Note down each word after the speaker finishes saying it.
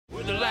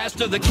last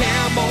of the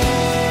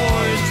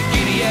cowboys to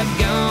giddy up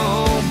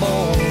gone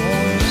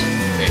boys.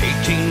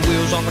 18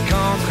 wheels on the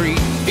concrete,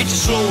 it's a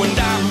slow and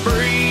dying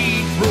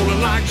breed,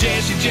 rolling like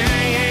Jesse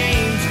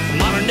James, a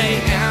modern day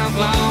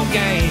outlaw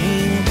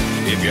game.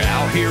 If you're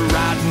out here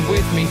riding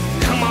with me,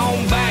 come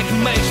on back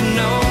and make some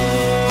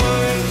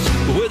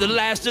noise. We're the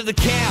last of the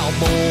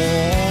cowboys.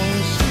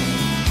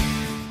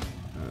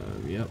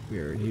 Yep, we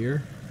are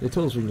here. They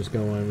told us we can just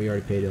go on. We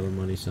already paid all the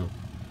money, so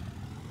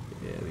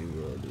yeah, we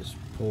will just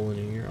pull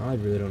in here. I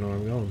really don't know where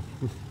I'm going.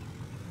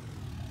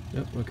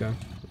 Yep, okay.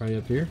 Right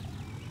up here.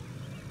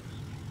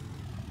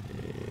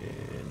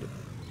 And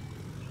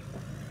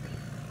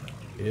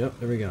yep,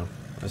 there we go.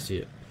 I see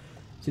it.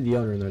 See the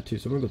owner in there too,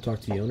 so I'm gonna go talk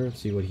to the owner and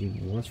see what he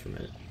wants for a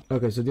minute.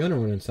 Okay, so the owner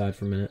went inside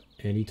for a minute,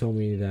 and he told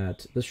me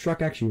that this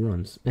truck actually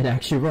runs. It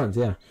actually runs,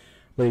 yeah.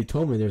 But he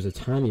told me there's a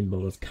timing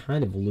belt that's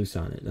kind of loose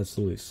on it. That's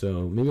loose,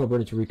 so maybe I'll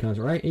bring it to recon.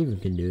 Or I even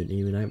can do it.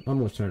 Even I'm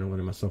almost trying to learn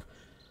it myself.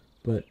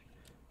 But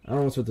I don't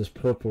know what's with this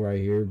purple right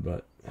here,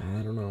 but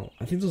I don't know.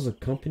 I think this is a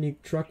company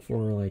truck for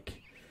like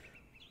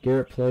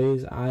Garrett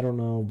Plays. I don't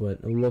know, but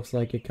it looks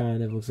like it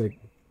kind of looks like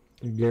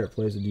Garrett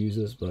Plays would use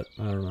this, but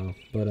I don't know.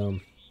 But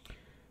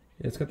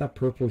it's got that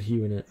purple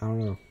hue in it. I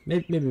don't know.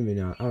 Maybe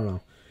not. I don't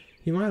know.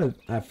 He might have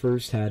at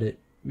first had it.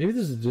 Maybe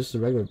this is just a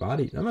regular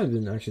body. That might have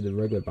been actually the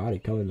regular body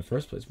color in the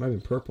first place. It might have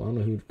been purple. I don't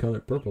know who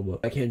colored purple, but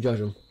I can't judge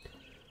him.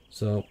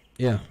 So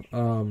yeah.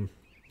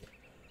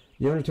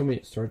 The owner told me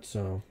it starts.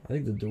 So I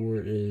think the door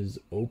is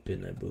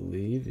open. I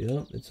believe.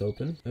 Yep, it's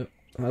open. Yep.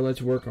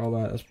 Highlights work. All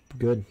that. That's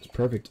good. It's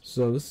perfect.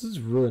 So this is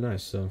really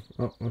nice. So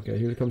oh, okay.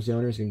 Here comes the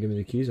owner. He's gonna give me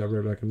the keys. I'll be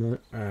right back in a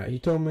minute. All right. He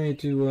told me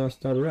to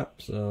start her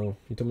up. So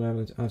he told me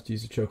I have to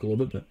use the choke a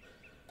little bit, but.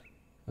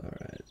 All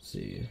right. Let's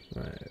see.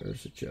 All right.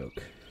 There's the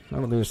choke. I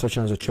don't think there's such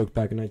thing as a choke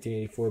back in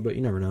 1984, but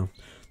you never know.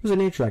 There's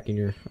an 8-track in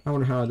here. I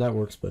wonder how that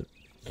works, but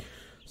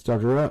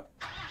start her up.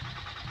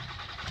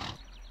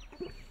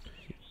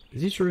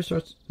 Is he sure he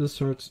starts? This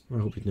starts? I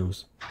hope he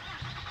knows.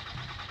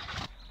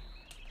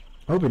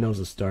 I hope he knows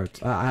it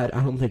starts. I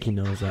don't think he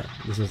knows that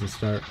this doesn't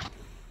start.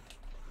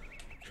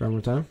 Try one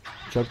more time.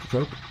 Choke the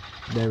choke.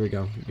 There we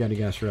go. You gotta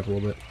gas her up a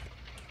little bit.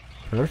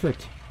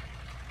 Perfect.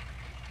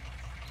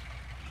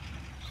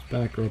 Just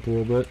back her up a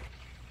little bit.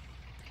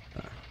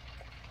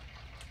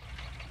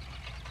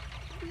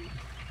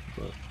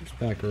 Let's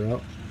back her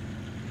up.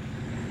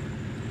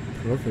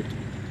 Perfect.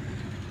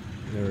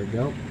 There we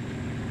go.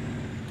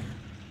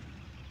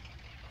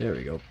 There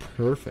we go.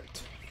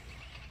 Perfect.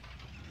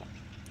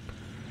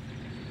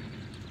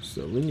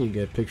 So we need to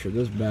get a picture of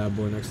this bad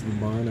boy next to the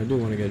barn. I do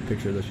want to get a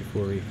picture of this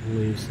before we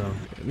leave, so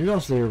maybe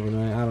I'll stay here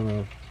overnight. I don't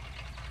know.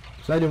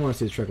 So I do want to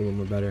see the truck a little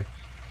more better.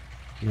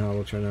 You know how it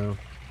looks right now.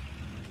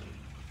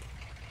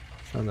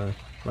 Trying the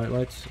bright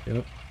lights.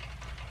 Yep.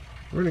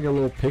 We're gonna get a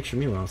little picture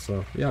meanwhile,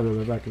 so yeah, I'll be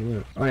right back in a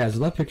minute. Alright, so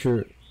that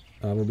picture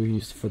will be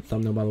used for the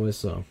thumbnail, by the way,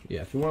 so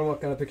yeah, if you want to know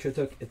what kind of picture I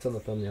took, it's on the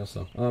thumbnail,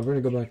 so we're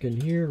gonna go back in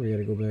here. We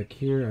gotta go back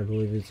here. I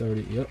believe it's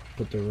already, yep,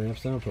 put the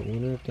ramps down, put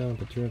one ramp down,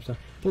 put two ramps down,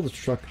 pull this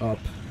truck up,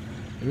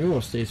 and we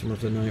won't stay somewhere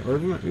for the night, or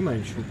we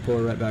might just pull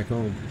it right back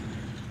home.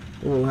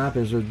 What will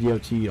happen is there's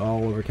DOT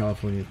all over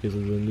California because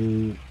of the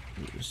new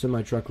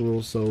semi-truck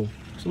rules, so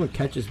if someone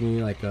catches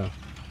me like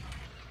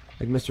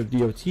Mr.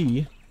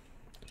 DOT,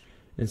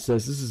 and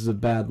says this is a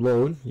bad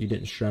load, you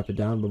didn't strap it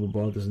down, blah blah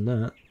blah, this and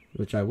that,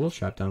 which I will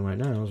strap down right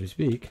now as we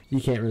speak.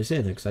 You can't really say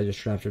anything because I just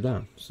strapped her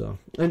down. So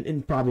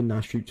and probably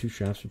not shoot 2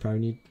 straps. We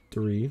probably need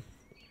 3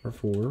 or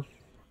 4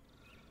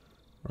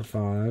 or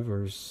 5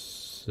 or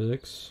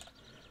 6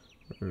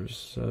 or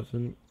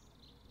 7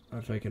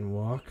 if I can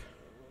walk,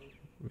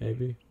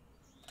 maybe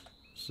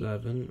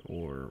 7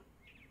 or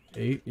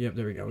 8. Yep,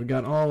 there we go. We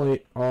got all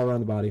 8 all around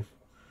the body.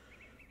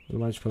 We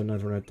might just put a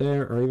 9th one right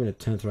there, or even a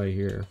 10th right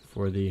here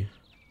for the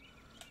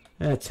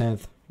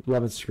 10th,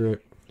 11th, screw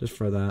it, just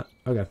for that.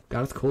 Okay,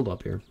 God, it's cold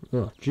up here.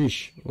 Ugh,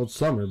 geesh. Well, it's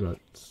summer, but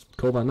it's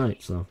cold at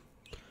night, so.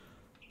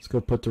 Let's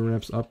go put the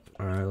ramps up.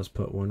 Alright, let's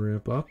put one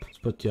ramp up. Let's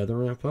put the other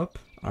ramp up.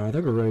 Alright, I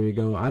think we're ready to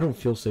go. I don't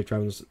feel safe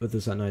driving with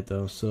this at night,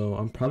 though, so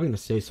I'm probably going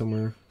to stay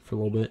somewhere for a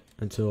little bit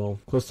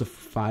until close to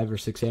 5 or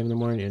 6 a.m. in the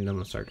morning, and I'm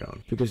going to start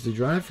going. Because the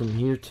drive from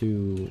here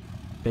to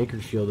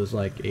Bakersfield is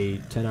like a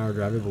 10-hour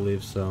drive, I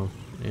believe, so.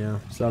 Yeah,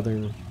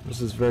 southern. This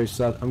is very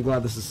southern. I'm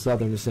glad this is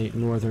southern. This ain't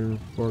northern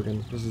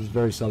Oregon. This is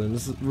very southern.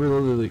 This is we're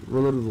literally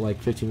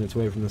like 15 minutes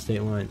away from the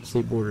state line,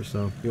 state border.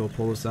 So we will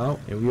pull this out,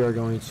 and we are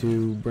going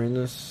to bring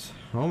this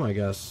home. I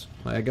guess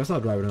I'll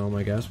drive it home.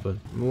 I guess, but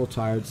I'm a little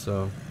tired,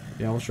 so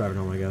yeah, I'll drive it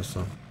home. I guess.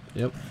 So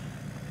yep,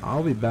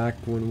 I'll be back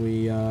when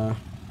we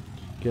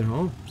get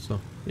home. So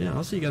yeah,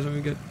 I'll see you guys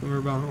when we're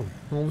about home.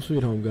 Home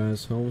sweet home,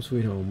 guys. Home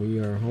sweet home. We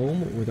are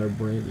home with our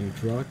brand new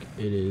truck.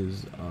 It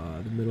is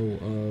the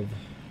middle of.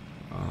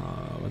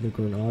 I think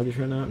we're in August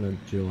right now, no,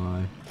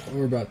 July.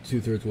 We're about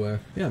 2/3 way.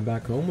 Yeah,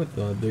 back home with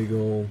a big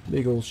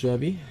old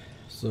Chevy.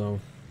 So,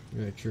 we're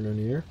gonna turn on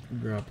here,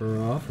 drop her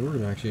off. We're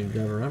gonna actually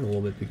drive her around a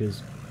little bit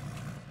because,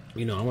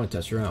 you know, I want to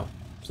test her out.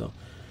 So,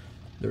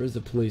 there is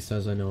the police,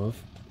 as I know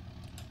of.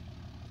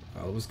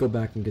 Let's go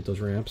back and get those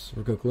ramps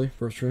real quickly.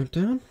 First ramp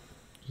down,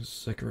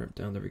 second ramp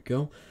down. There we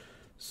go.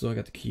 So I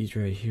got the keys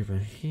right here by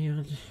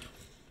hand.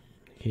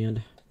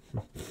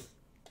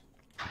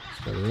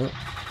 Start it up.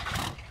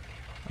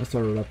 I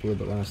started it up a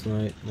little bit last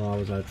night while I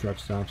was at a truck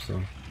stop, so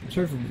I'm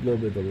sorry for a little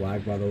bit of the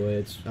lag, by the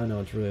way. I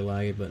know it's really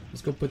laggy, but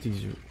let's go put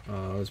these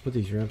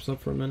ramps up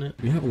for a minute.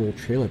 We have a little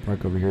trailer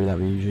park over here that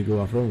we usually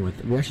go off-road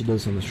with. We actually did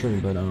this on the stream,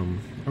 but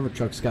our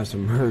trucks got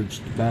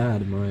submerged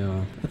bad.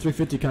 My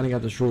F-350 kind of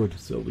got destroyed,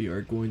 so we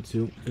are going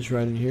to just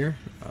right in here.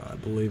 I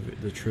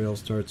believe the trail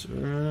starts.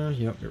 Yep,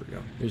 here we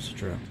go. Here's the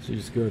trail. So you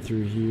just go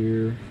through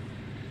here.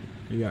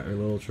 You got your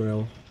little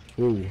trail.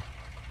 Ooh,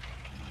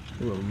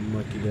 a little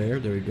mucky there.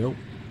 There we go.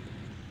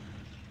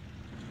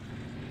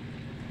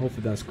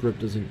 Hopefully that script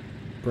doesn't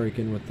break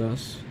in with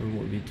us. It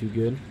won't be too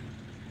good.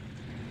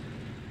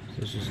 So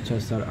let's just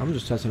test out. I'm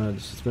just testing out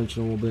the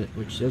suspension a little bit,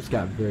 which it's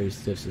got very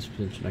stiff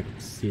suspension. I can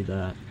see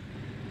that.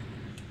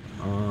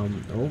 Oh,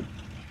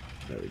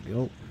 there we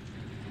go.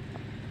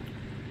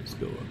 Let's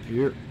go up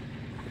here.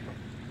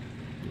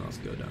 Let's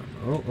go down.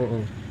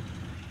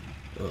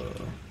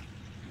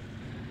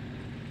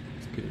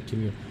 Let's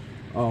continue.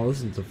 Oh,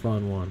 this is a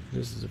fun one.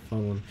 This is a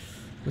fun one.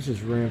 Let's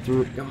just ram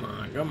through it. Come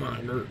on,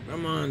 Gert.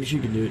 Come on. She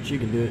can do it. She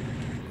can do it.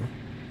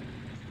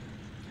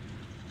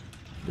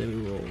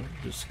 Then we will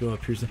just go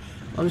up here.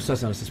 I'll just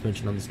test out a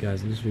suspension on these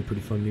guys, and this will be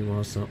pretty fun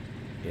meanwhile, so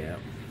yeah.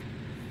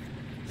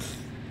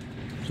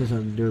 Just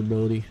on the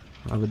durability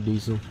of a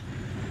diesel.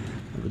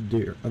 Of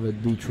a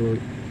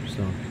Detroit.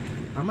 So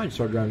I might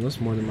start driving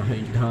this more than my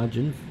Dodge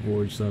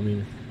Forge, so I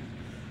mean,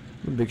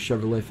 I'm a big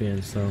Chevrolet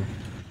fan, so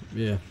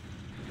yeah.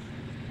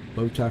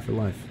 Bow tie for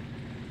life.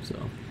 So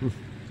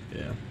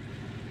yeah.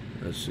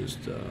 Let's just,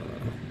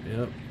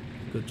 yep,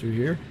 go through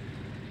here.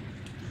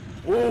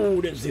 Whoa,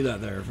 didn't see that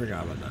there.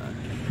 Forgot about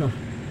that.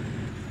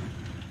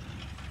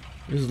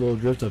 There's a little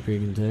drift up here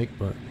you can take,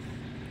 but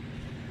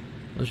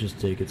let's just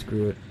take it.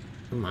 Screw it.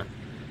 Come on.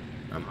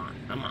 Come on.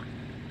 Come on.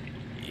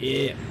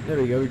 Yeah, there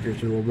we go. We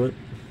drifted a little bit.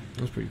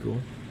 That's pretty cool.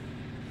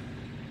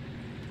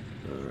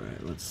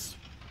 Alright, let's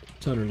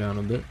tone her down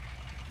a bit.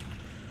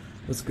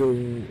 Let's go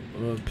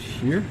up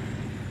here.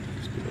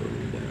 Let's go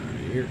down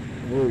here.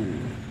 Whoa.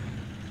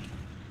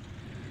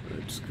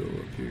 Let's go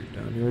up here,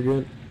 down here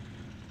again.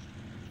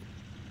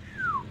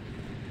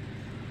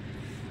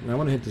 I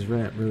want to hit this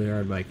ramp really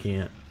hard, but I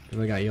can't.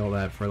 Because I got yelled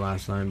at for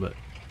last time, but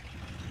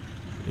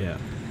yeah.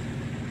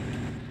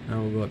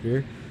 Now we'll go up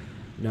here.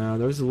 Now,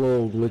 there's a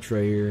little glitch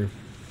right here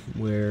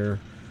where,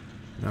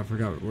 I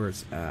forgot where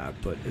it's at,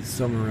 but it's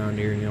somewhere around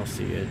here and you'll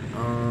see it.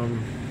 I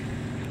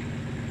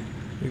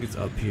think it's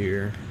up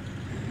here.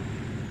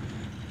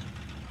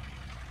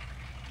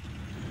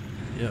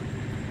 Yep.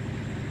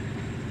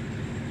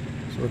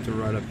 So it's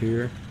right up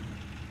here.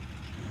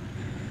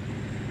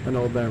 I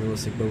know it's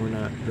unrealistic, but we're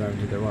not driving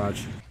to their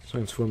watch. So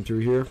I can swim through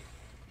here.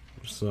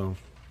 So,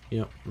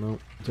 yep, no.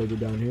 Take it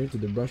down here to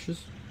the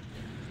brushes.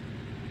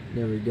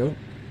 There we go.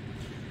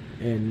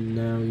 And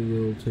now we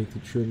will take the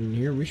trim in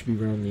here. We should be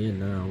around the end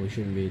now. We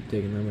shouldn't be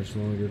taking that much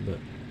longer, but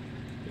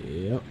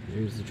yep,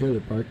 here's the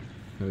trailer park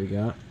that we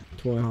got.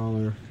 Toy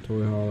hauler,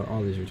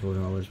 all these are toy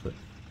haulers, but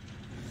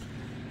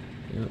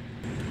yep.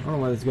 I don't know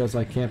why these guys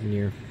like camping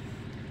here.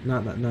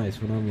 Not that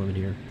nice when I'm living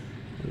here.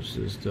 Let's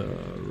just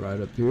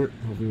ride up here.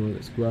 Hopefully we won't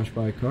get squashed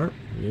by a car.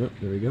 Yep,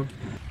 there we go.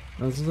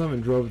 Now since I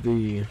haven't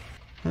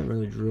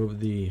really drove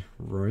the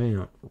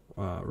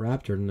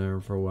Raptor in there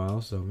for a while,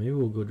 so maybe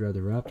we'll go drive the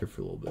Raptor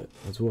for a little bit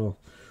as well.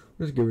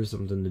 Just give her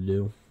something to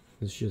do,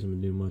 because she hasn't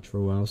been doing much for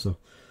a while, so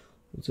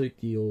we'll take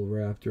the old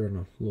Raptor on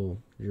a little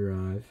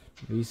drive.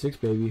 V6,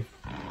 baby.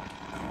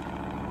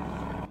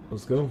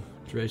 Let's go.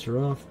 Trace her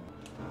off.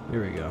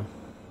 Here we go.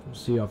 We'll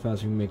see how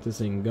fast we can make this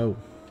thing go.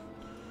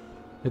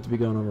 Have to be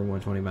going over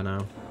 120 by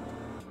now.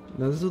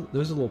 Now there's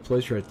a little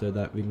place right there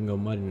that we can go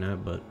mudding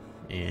at, but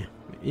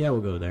yeah,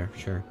 we'll go there,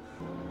 sure.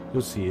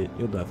 You'll see it.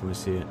 You'll definitely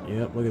see it.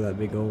 Yep, look at that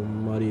big old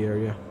muddy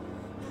area.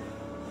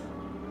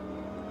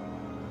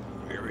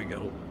 Here we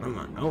go. Come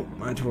on. Oh,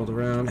 I twirled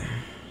around.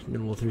 Did a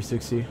little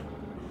 360.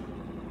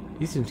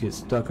 These seem to get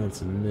stuck on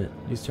submit.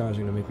 These tires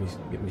are gonna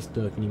get me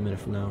stuck any minute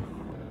from now.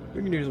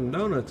 We can do some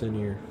donuts in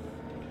here.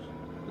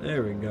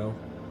 There we go.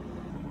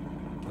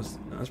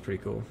 That's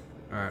pretty cool.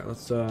 Alright,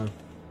 let's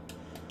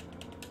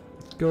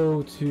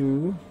go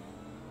to...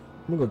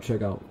 I'm gonna go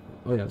check out...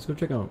 Oh yeah, let's go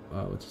check out,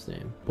 what's his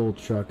name? Bolt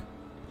Truck.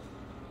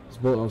 This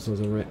Bolt also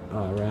has a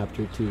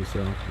Raptor too,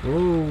 so...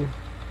 Whoa!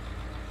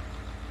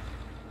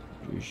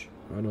 Jeez.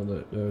 I know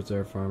that there's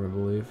their farm, I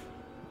believe.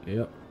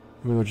 Yep.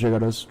 I'm gonna go check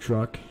out his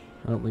truck.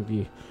 I don't think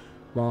the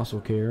boss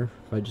will care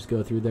if I just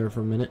go through there for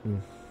a minute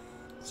and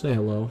say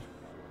hello.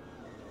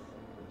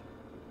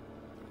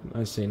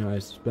 Nice saying hi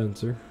to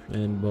Spencer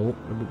and Bolt.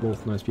 They're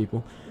both nice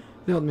people.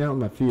 They helped me out in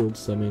my fields,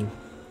 so, I mean,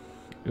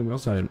 and we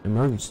also had an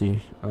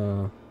emergency in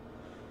one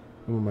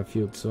of my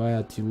fields, so I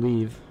had to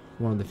leave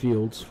one of the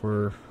fields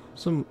for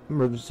some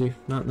emergency.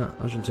 Not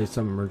I shouldn't say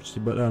some emergency,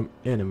 but an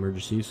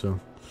emergency. So,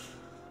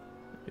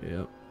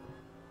 yep.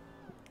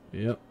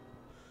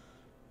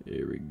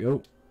 Here we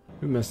go.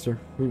 We missed her.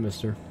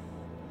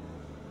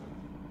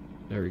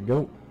 There we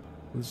go.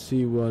 Let's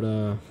see what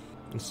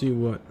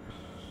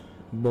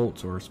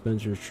Bolt's or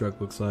Spencer's truck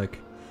looks like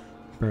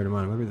compared to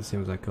mine. It might be the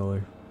same as that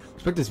color.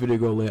 Expect this video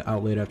to go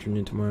out late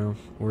afternoon tomorrow,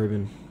 or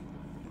even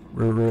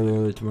really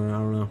early tomorrow. I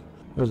don't know.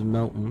 There's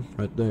Melton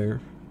right there.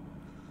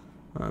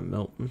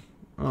 Melton.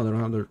 Oh, they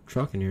don't have their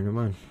truck in here. Never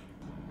mind.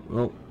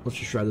 Well, let's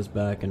just try this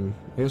back, and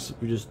I guess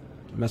we just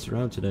messed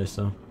around today,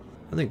 so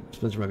I think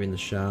Spencer might be in the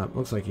shop.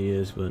 Looks like he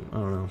is, but I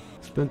don't know.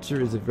 Spencer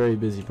is a very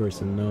busy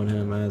person. Knowing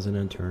him as an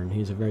intern,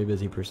 he's a very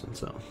busy person,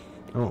 so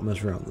I don't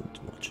mess around with him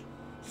too much.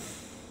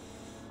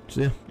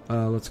 So yeah,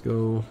 let's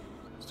go.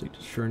 Let's take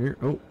this turn here.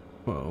 Oh,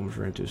 almost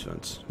ran into his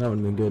fence. That would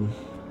have been good.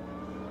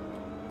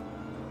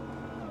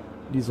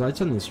 These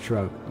lights on this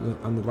truck,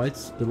 the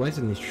lights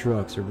on these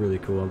trucks are really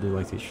cool. I do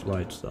like these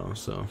lights though.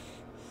 So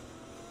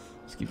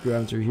let's keep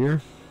driving through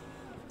here.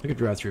 I could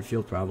drive through a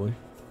field probably.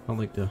 I don't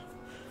like to,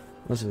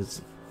 unless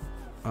it's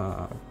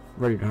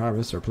ready to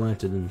harvest or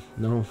planted, and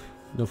no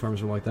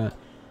farmers are like that.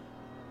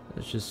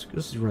 Let's just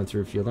run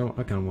through a field.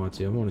 I kind of want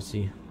to. I want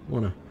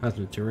to have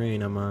some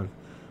terrain on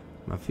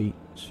my feet.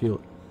 Just feel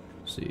it.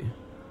 Let's see.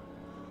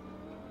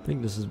 I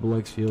think this is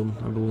Blake's field,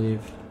 I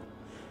believe.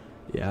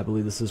 Yeah, I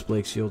believe this is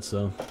Blake's field.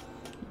 So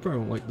you probably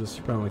won't like this.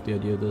 You probably won't like the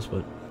idea of this,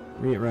 but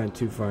we ain't riding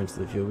too far into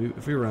the field.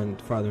 If we ran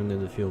farther into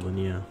the field, then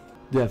yeah,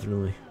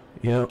 definitely.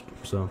 Yep.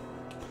 So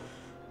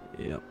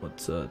yeah,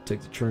 let's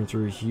take the turn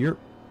through here.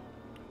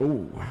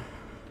 Oh,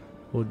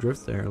 little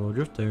drift there, little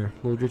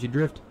drifty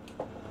drift.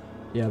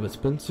 Yeah, but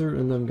Spencer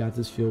and them got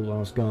this field while I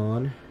was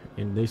gone,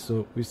 and we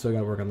still got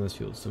to work on this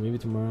field. So maybe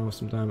tomorrow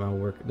sometime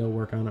they'll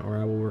work on it, or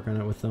I will work on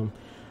it with them.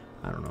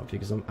 I don't know,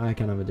 because I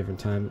kind of have a different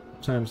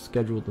time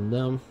schedule than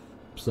them.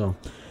 So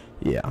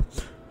yeah,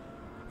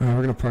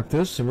 we're gonna park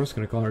this and we're just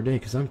gonna call it our day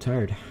because I'm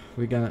tired.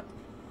 We got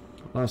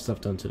a lot of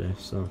stuff done today,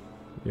 so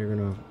we're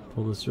gonna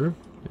pull this through.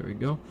 There we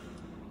go.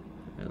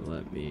 And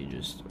let me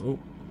just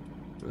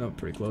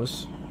pretty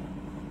close.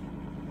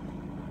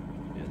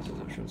 Yeah, this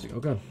is insurance.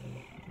 Okay,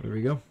 there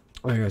we go.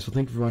 Alright guys, so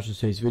thank you for watching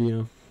today's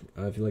video.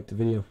 If you liked the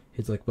video,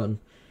 hit the like button.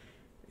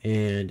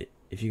 And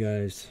if you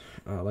guys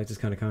like this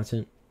kind of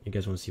content, you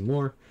guys want to see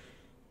more,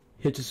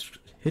 hit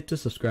the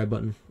subscribe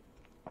button.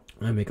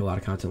 I make a lot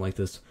of content like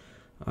this.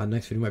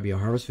 Next video might be a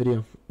harvest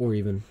video, or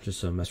even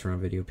just a mess around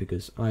video,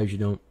 because I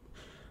usually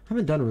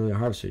haven't done really a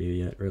harvest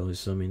video yet, really.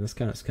 So I mean, that's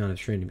kind of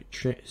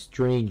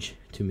strange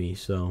to me.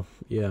 So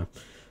yeah,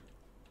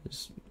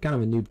 it's kind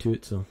of a noob to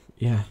it. So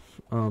yeah,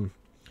 but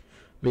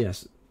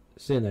yes,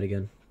 saying that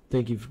again,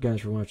 thank you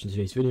guys for watching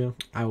today's video.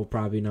 I will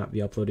probably not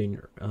be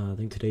uploading. I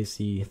think today's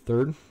the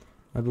 3rd,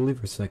 I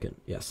believe, or 2nd.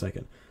 Yeah,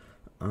 2nd.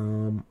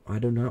 I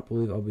do not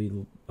believe I'll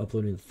be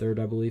uploading the 3rd.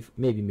 I believe,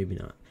 maybe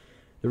not.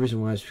 The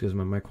reason why is because of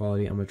my mic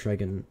quality. I'm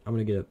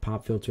gonna get a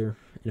pop filter,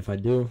 and if I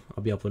do,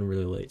 I'll be uploading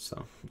really late.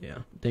 So yeah,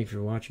 thank you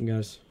for watching,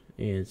 guys,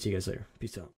 and see you guys later. Peace out.